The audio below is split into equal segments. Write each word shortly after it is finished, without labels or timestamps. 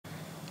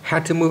How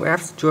to move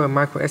apps to a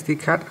micro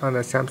SD card on a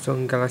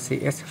Samsung Galaxy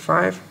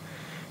S5.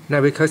 Now,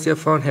 because your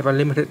phone have a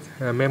limited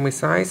memory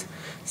size,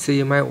 so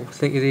you might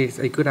think it is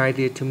a good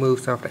idea to move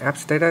some of the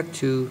apps data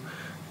to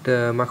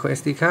the micro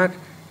SD card.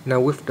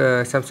 Now, with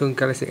the Samsung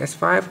Galaxy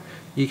S5,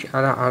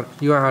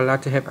 you are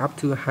allowed to have up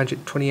to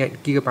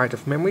 128 gigabytes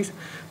of memories.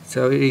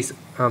 So it is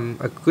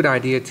a good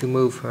idea to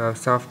move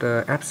some of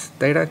the apps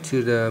data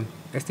to the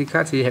SD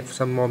card, so you have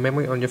some more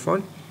memory on your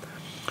phone.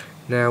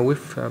 Now,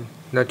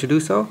 now to do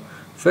so,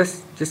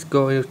 first just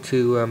go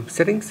into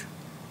settings,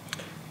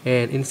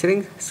 and in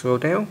settings scroll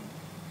down.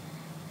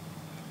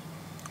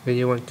 Then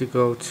you want to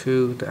go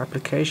to the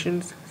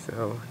applications,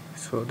 so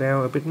scroll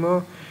down a bit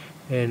more,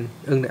 and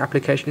in the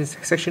applications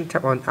section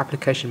tap on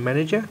application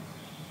manager.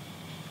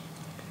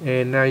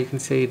 And now you can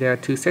see there are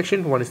two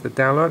sections, one is the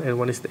download and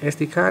one is the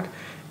SD card.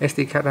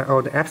 SD card are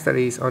all the apps that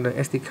is on the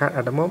SD card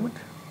at the moment.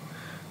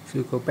 So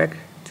you go back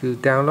to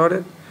download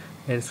it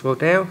and scroll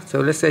down.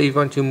 So let's say you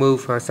want to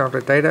move some of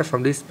the data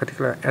from this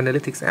particular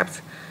analytics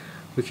apps.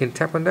 We can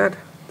tap on that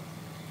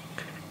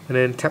and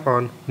then tap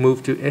on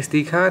move to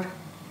SD card,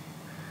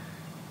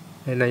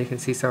 and now you can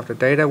see some of the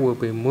data will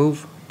be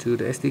moved to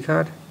the SD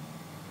card.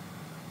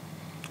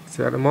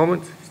 So at the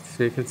moment,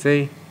 so you can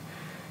see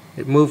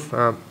it moved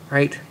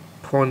 8.16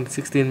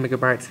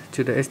 megabytes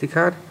to the SD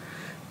card.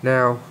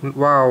 Now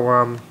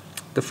while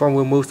the phone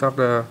will move some of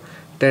the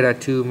data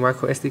to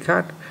micro SD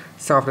card,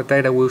 some of the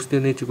data will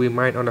still need to be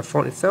mined on the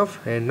phone itself,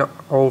 and not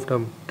all of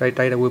the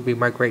data will be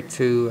migrated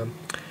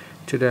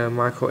to the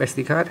micro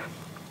SD card.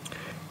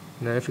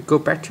 Now if you go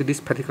back to this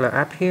particular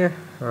app here,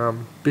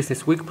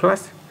 Business Week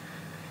Plus,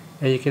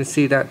 and you can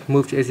see that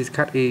move to SD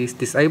card is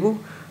disabled.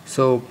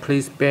 So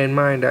please bear in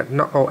mind that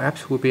not all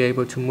apps will be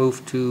able to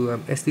move to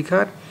SD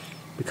card,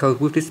 because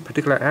with this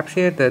particular app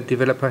here, the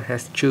developer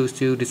has choose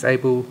to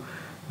disable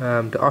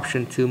the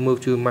option to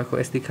move to micro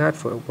SD card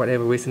for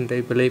whatever reason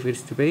they believe it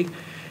to be,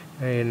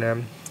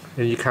 and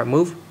you can't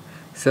move.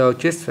 So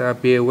just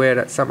be aware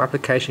that some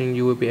application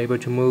you will be able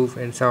to move,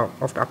 and some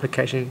of the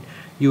application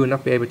you will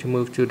not be able to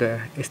move to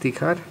the SD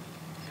card.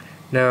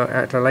 Now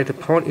at a later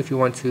point, if you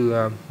want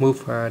to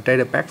move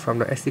data back from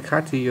the SD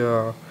card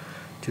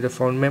to the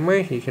phone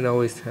memory, you can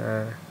always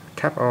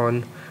tap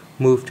on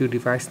move to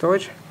device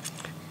storage,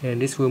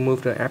 and this will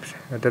move the apps,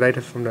 the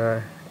data from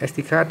the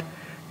SD card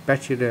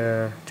back to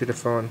the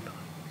phone.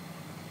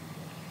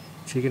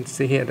 So you can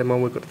see here at the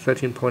moment we've got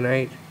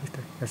 13.8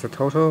 as a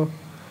total.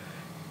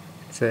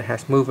 So it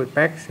has moved it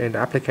back, and the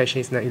application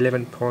is now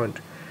 11.94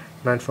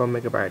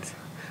 megabytes.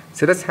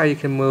 So that's how you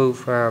can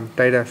move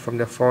data from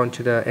the phone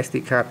to the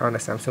SD card on the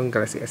Samsung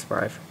Galaxy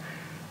S5.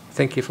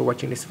 Thank you for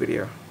watching this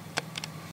video.